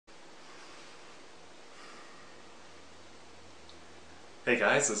Hey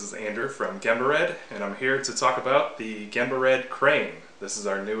guys, this is Andrew from GembaRed, and I'm here to talk about the GembaRed Crane. This is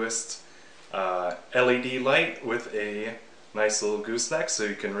our newest LED light with a nice little gooseneck so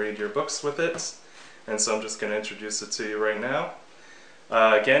you can read your books with it. And so I'm just going to introduce it to you right now.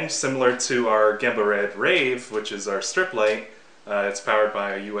 Again, similar to our GembaRed Rave, which is our strip light, it's powered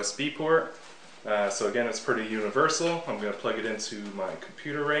by a USB port. So again, it's pretty universal. I'm going to plug it into my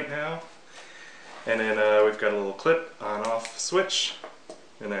computer right now. And then we've got a little clip on-off switch.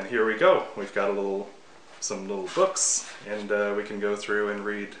 And then here we go. We've got some little books, and we can go through and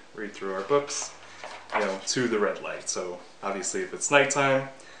read through our books, to the red light. So obviously, if it's nighttime,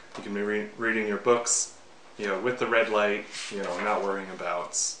 you can be reading your books, with the red light, not worrying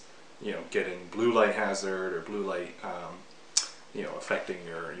about, getting blue light hazard or blue light, affecting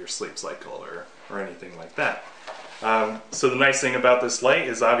your sleep cycle or anything like that. So the nice thing about this light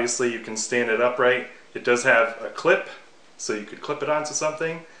is obviously you can stand it upright. It does have a clip, so you could clip it onto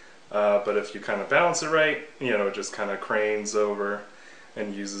something, but if you kind of balance it right, it just kind of cranes over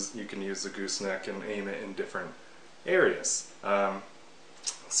and you can use the gooseneck and aim it in different areas.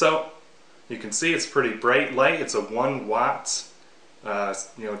 So you can see it's pretty bright light. It's a 1 watt,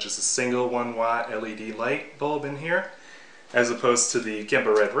 just a single 1 watt LED light bulb in here, as opposed to the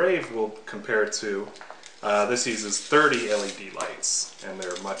GembaRed Rave we'll compare it to. This uses 30 LED lights, and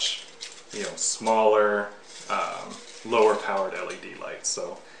they're much, smaller, lower powered LED lights.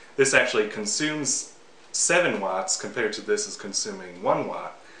 So this actually consumes 7 watts compared to this is consuming 1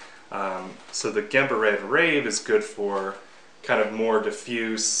 watt. So the GembaRed Rave is good for kind of more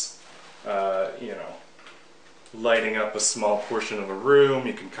diffuse, lighting up a small portion of a room.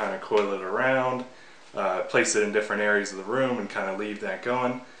 You can kind of coil it around, place it in different areas of the room and kind of leave that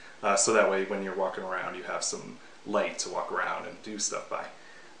going. So that way when you're walking around you have some light to walk around and do stuff by.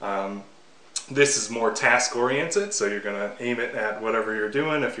 This is more task oriented, so you're going to aim it at whatever you're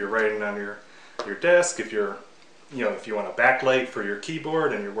doing. If you're writing on your desk, if you're, if you want a backlight for your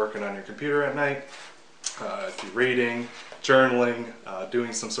keyboard and you're working on your computer at night, if you're reading, journaling,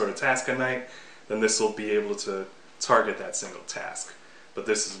 doing some sort of task at night, then this will be able to target that single task. But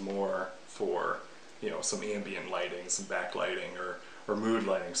this is more for, some ambient lighting, some backlighting, or mood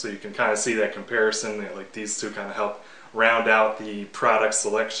lighting. So you can kind of see that comparison. Like these two kind of help round out the product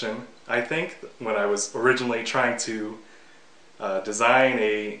selection. I think when I was originally trying to design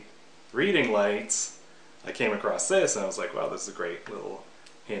a reading light, I came across this and I was like, wow, this is a great little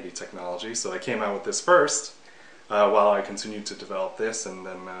handy technology. So I came out with this first while I continued to develop this, and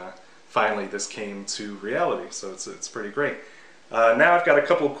then finally this came to reality. So it's pretty great. Now I've got a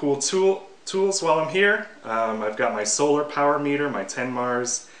couple of cool tools while I'm here. I've got my solar power meter, my 10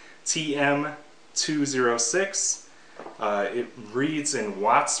 Mars TM206. It reads in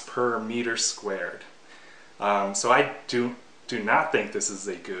watts per meter squared. So I do not think this is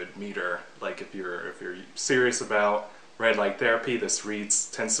a good meter. Like if you're serious about red light therapy, this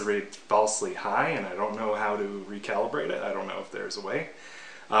tends to read falsely high, and I don't know how to recalibrate it. I don't know if there's a way.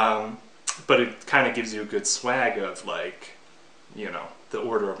 But it kind of gives you a good swag of like, the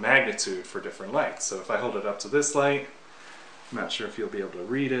order of magnitude for different lights. So if I hold it up to this light, I'm not sure if you'll be able to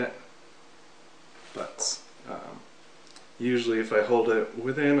read it, but usually if I hold it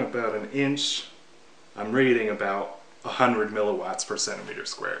within about an inch, I'm reading about 100 milliwatts per centimeter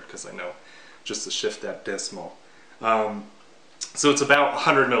squared, because I know just to shift that decimal. So it's about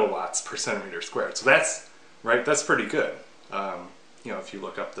 100 milliwatts per centimeter squared. So that's pretty good. If you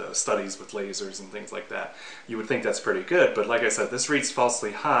look up the studies with lasers and things like that, you would think that's pretty good. But like I said, this reads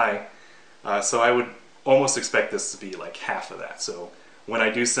falsely high, so I would almost expect this to be like half of that. So when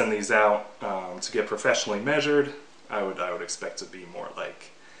I do send these out to get professionally measured, I would expect to be more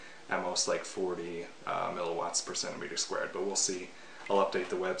like at most like 40 milliwatts per centimeter squared. But we'll see. I'll update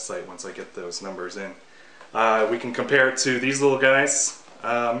the website once I get those numbers in. We can compare it to these little guys.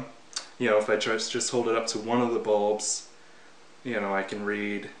 If I just hold it up to one of the bulbs, I can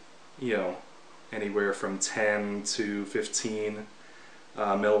read, anywhere from 10 to 15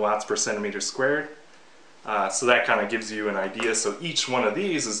 milliwatts per centimeter squared. So that kind of gives you an idea. So each one of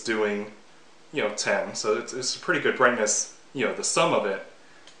these is doing, 10. So it's a pretty good brightness, the sum of it.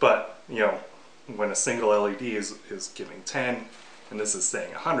 But, when a single LED is giving 10, and this is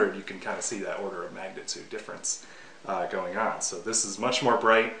saying 100, you can kind of see that order of magnitude difference going on. So this is much more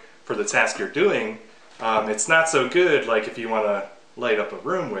bright for the task you're doing. It's not so good like if you want to light up a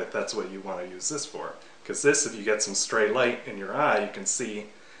room with, that's what you want to use this for. Because this, if you get some stray light in your eye, you can see,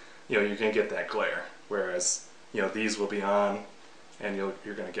 you're going to get that glare. Whereas, these will be on, and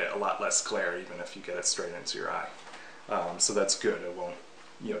you're going to get a lot less glare even if you get it straight into your eye. So that's good. It won't,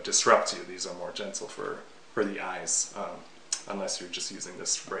 disrupt you. These are more gentle for the eyes. unless you're just using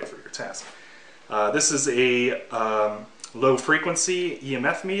this right for your task. This is a low frequency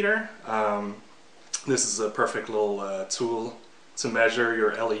EMF meter. This is a perfect little tool to measure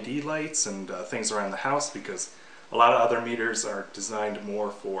your LED lights and things around the house, because a lot of other meters are designed more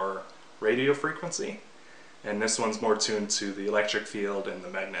for radio frequency, and this one's more tuned to the electric field and the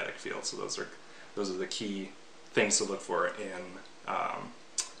magnetic field. So those are the key things to look for in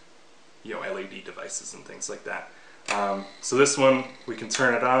LED devices and things like that. So this one, we can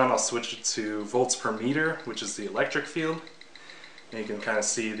turn it on. I'll switch it to volts per meter, which is the electric field, and you can kind of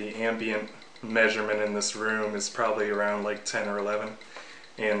see the ambient measurement in this room is probably around like 10 or 11,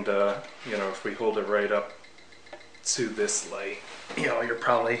 and if we hold it right up to this light,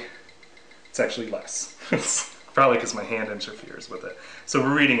 it's actually less. It's probably because my hand interferes with it. So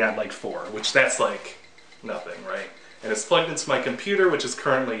we're reading at like 4, which that's like nothing, right? And it's plugged into my computer, which is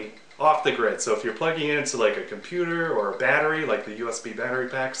currently off the grid. So if you're plugging it into like a computer or a battery, like the USB battery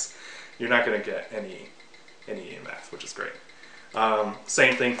packs, you're not going to get any EMF, which is great.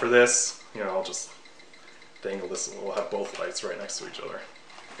 Same thing for this. I'll just dangle this and we'll have both lights right next to each other,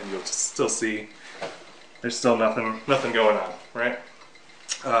 and you'll just still see there's still nothing going on, right?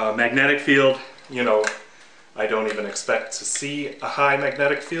 Magnetic field, I don't even expect to see a high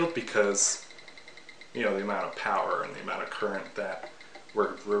magnetic field, because the amount of power and the amount of current that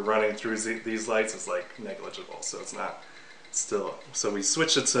we're running through these lights is like negligible, so it's not still. So we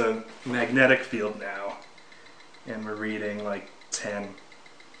switch it to magnetic field now, and we're reading like 10.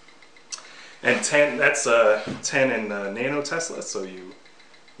 And 10, that's 10 in nanotesla, so you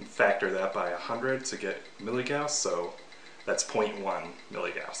factor that by 100 to get milligauss, so that's 0.1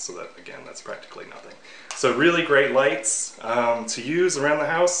 milligauss, so that, again, that's practically nothing. So really great lights to use around the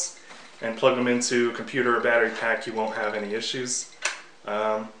house, and plug them into a computer or battery pack, you won't have any issues.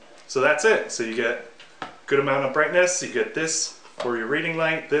 So that's it. So you get a good amount of brightness, you get this for your reading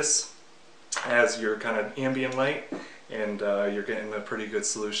light, this as your kind of ambient light, and you're getting a pretty good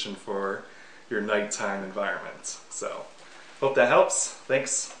solution for your nighttime environment. So hope that helps.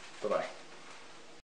 Thanks. Bye-bye.